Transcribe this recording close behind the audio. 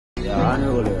and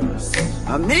rollers.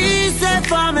 And me say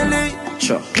family.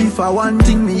 Sure. If I want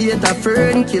thing, me hate a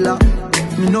fern killer.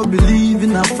 Me no believe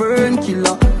in a fern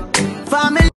killer.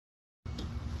 Family.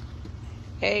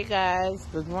 Hey guys,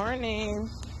 good morning.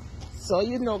 So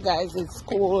you know guys, it's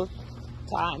school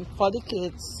time for the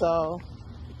kids, so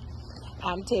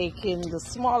I'm taking the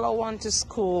smaller one to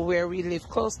school where we live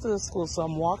close to the school. So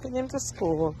I'm walking him to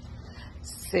school.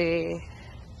 Say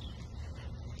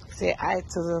hi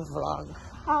to the vlog.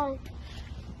 Hi.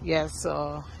 Yeah,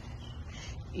 so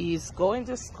he's going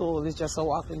to school. It's just a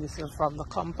walking distance from the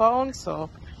compound. So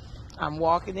I'm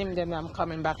walking him, then I'm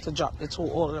coming back to drop the two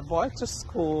older boys to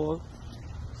school.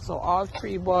 So all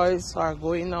three boys are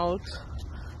going out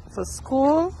for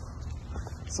school.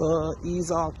 So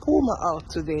he's all Puma out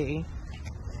today.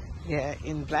 Yeah,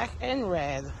 in black and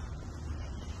red.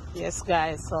 Yes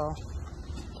guys, so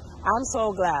I'm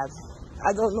so glad.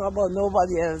 I don't know about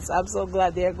nobody else. I'm so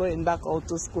glad they're going back out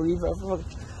to school even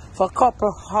for a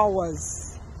couple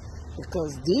hours.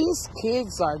 Because these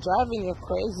kids are driving you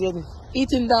crazy and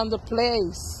eating down the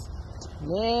place.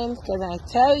 Man, can I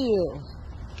tell you?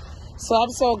 So I'm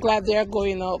so glad they're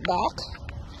going out back,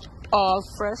 all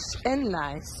fresh and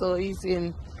nice. So he's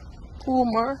in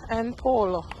Puma and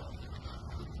Polo.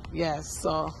 Yes,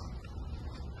 so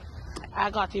I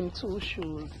got him 2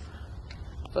 shoes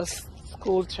for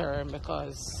school term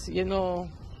because, you know,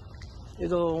 you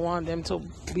don't want them to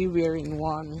be wearing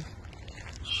one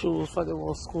shoe for the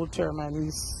whole school term, and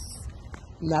he's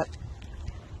not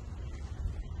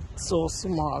so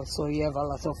small, so he have a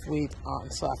lot of weight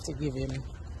on, so I have to give him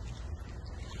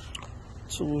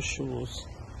 2 shoes.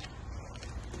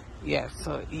 Yeah,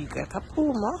 so he got a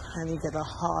Puma and he got a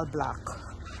all black.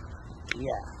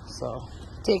 Yeah, so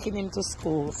taking him to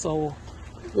school. So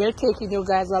we're taking you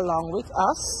guys along with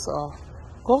us. So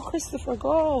go, Christopher,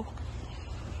 go.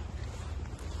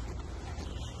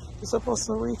 You're supposed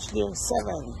to reach there at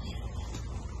 7.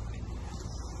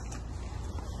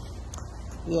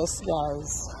 Yes,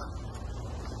 guys.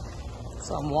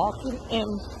 So I'm walking in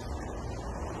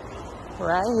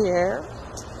right here.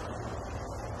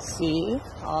 See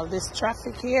all this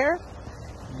traffic here?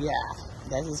 Yeah,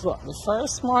 that is what the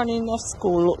first morning of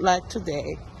school looked like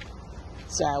today.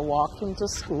 So I walk into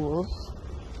school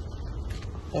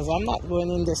because I'm not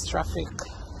going in this traffic.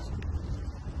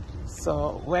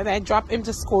 So when I drop him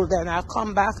to school, then I'll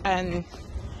come back and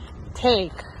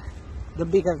take the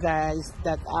bigger guys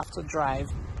that have to drive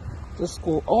to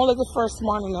school. Only the first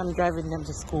morning I'm driving them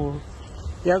to school.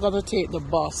 They're going to take the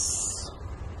bus.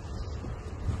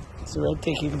 So we're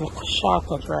taking the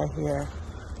shortcut right here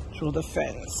through the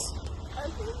fence. I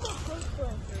think the bus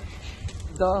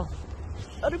driver.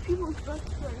 The Other people's bus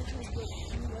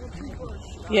drivers.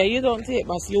 Yeah, you don't take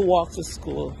bus, you walk to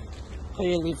school. So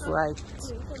you live right.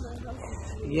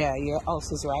 Yeah, your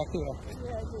house is right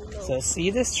here. So see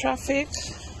this traffic?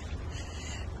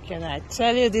 Can I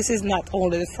tell you, this is not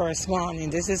only the first morning,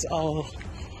 this is all.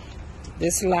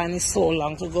 This line is so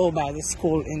long to go by the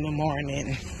school in the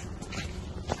morning.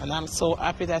 And I'm so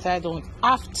happy that I don't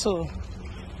have to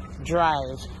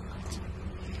drive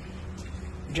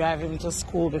him to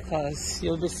school, because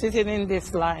you'll be sitting in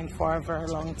this line for a very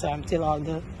long time till all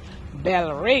the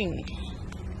bell ring.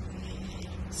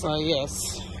 So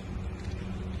yes,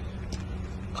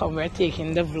 come, we're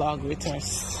taking the vlog with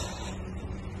us.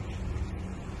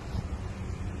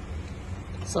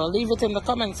 So leave it in the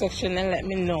comment section and let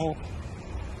me know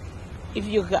if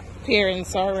you got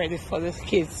parents are ready for the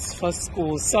kids for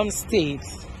school. Some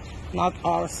states, not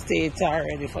all states, are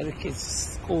ready for the kids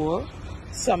school.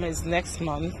 Some is next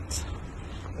month,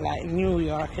 like New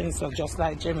York and so, just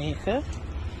like Jamaica.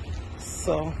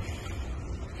 So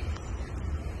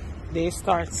they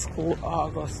start school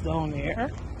August down here.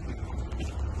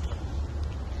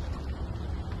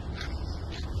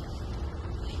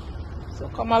 So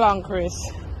come along, Chris.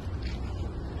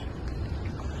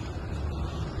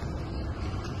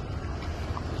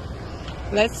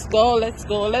 Let's go, let's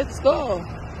go, let's go.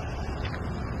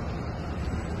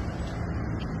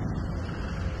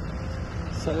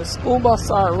 So the school bus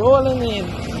are rolling in.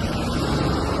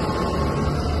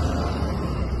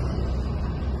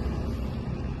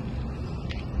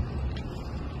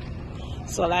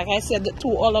 So like I said, the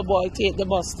 2 other boys take the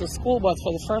bus to school, but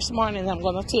for the first morning I'm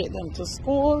gonna take them to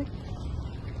school.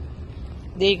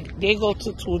 They go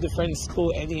to 2 different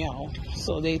schools anyhow,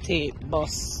 so they take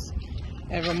bus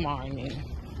every morning.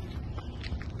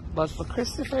 But for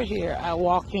Christopher here, I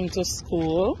walk him to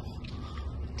school,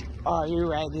 or he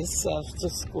ride himself to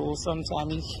school.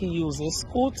 Sometimes he uses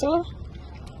scooter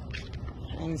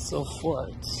and so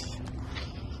forth.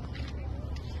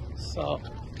 So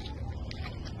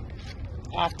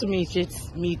I have to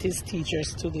meet his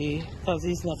teachers today because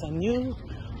he's not a new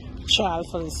child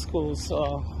for the school,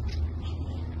 so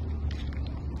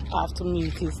I have to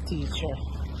meet his teacher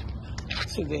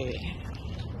today.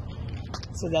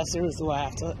 So that's the reason why I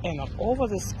have to end up over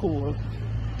the school.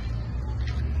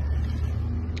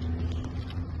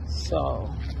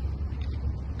 So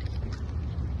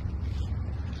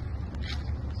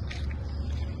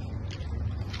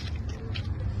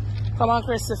come on,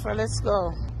 Christopher, let's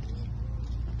go.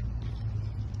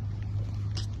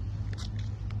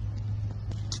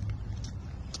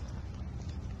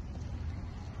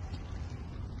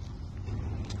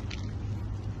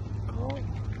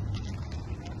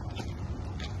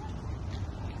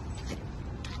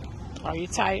 Are you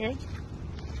tired?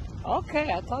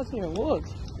 Okay, I thought you would.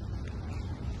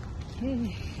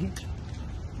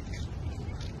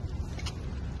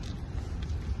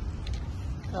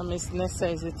 Miss Nessa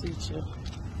is a teacher.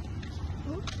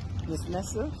 Miss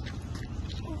Nessa?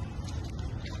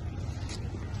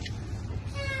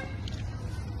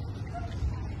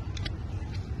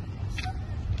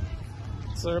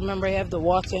 So remember, you have the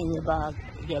water in your bag,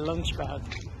 your lunch bag.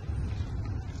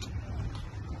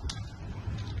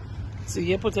 So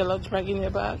you put your lunch bag in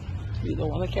your bag? You don't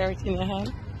want to carry it in your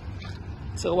hand?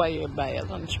 So why you buy a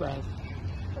lunch bag?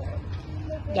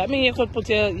 That means you could put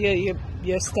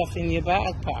your stuff in your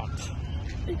backpack.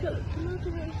 Because it's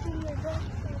in my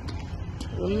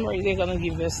backpack. Remember, they're going to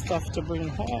give you stuff to bring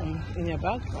home in your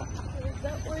backpack. Is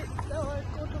that where I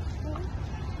go to school?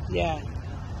 Yeah.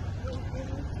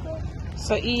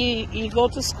 So he go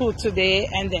to school today,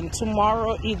 and then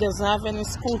tomorrow he doesn't have any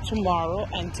school tomorrow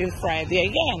until Friday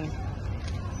again.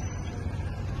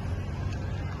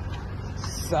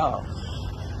 So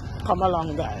come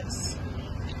along, guys.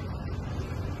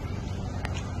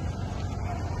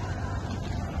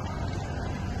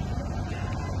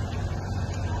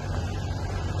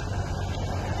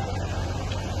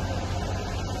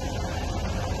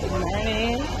 Good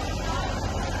morning.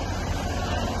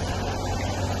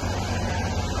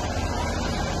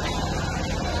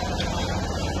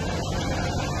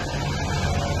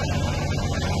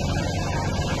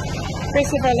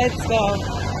 Christopher, let's go.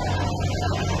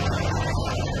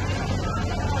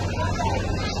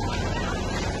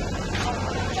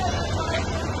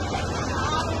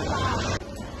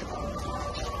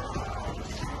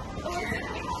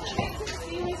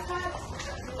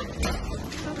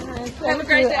 Have a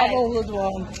great day. Have a good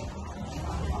one.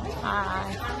 Hi.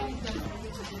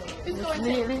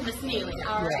 Miss Neely.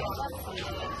 All right.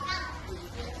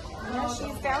 Yeah,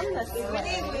 she's down this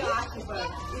way.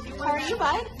 How are you,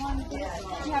 bud?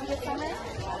 You have a good summer?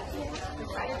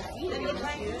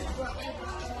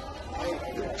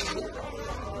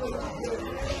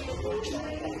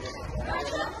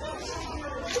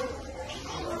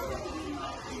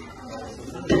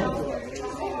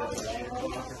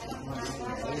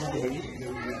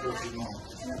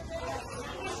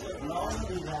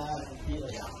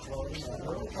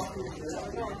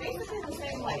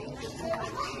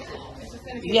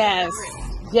 Yes,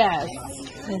 yes.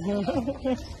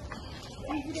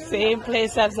 Same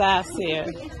place as us here.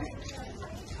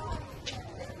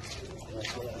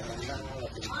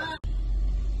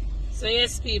 So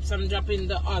yes, peeps, I'm dropping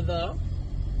the other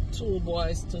two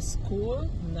boys to school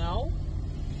now.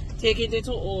 Taking the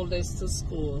two oldest to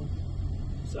school.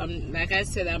 So like I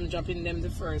said, I'm dropping them the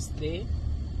first day.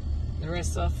 The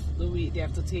rest of the week they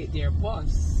have to take their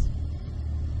bus.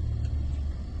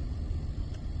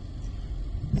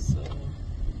 So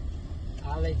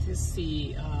I'll let you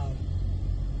see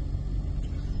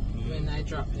when I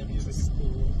drop them to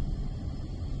school.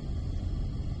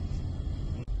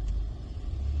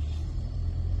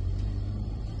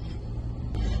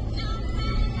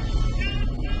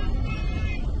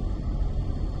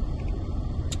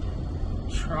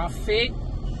 Traffic,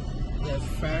 the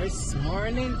first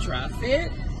morning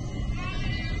traffic.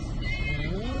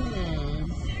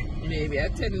 Maybe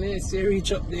at 10 minutes you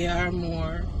reach up there or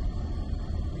more,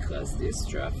 because this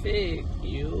traffic,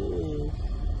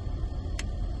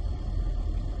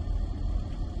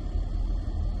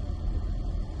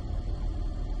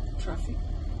 traffic.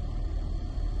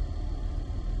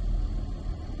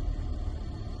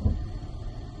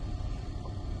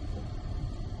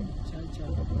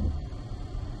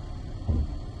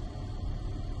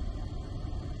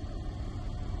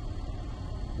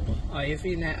 Oh, if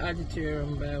you're in that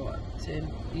auditorium by what?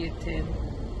 10? 8:10?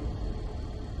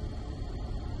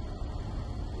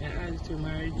 Yeah, auditorium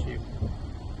married you.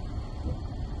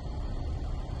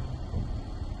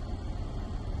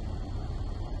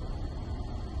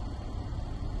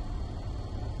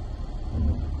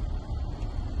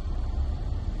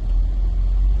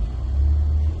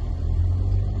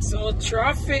 So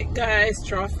traffic, guys,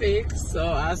 traffic. So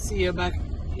I'll see you back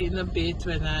in a bit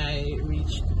when I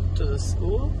reach to the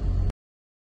school.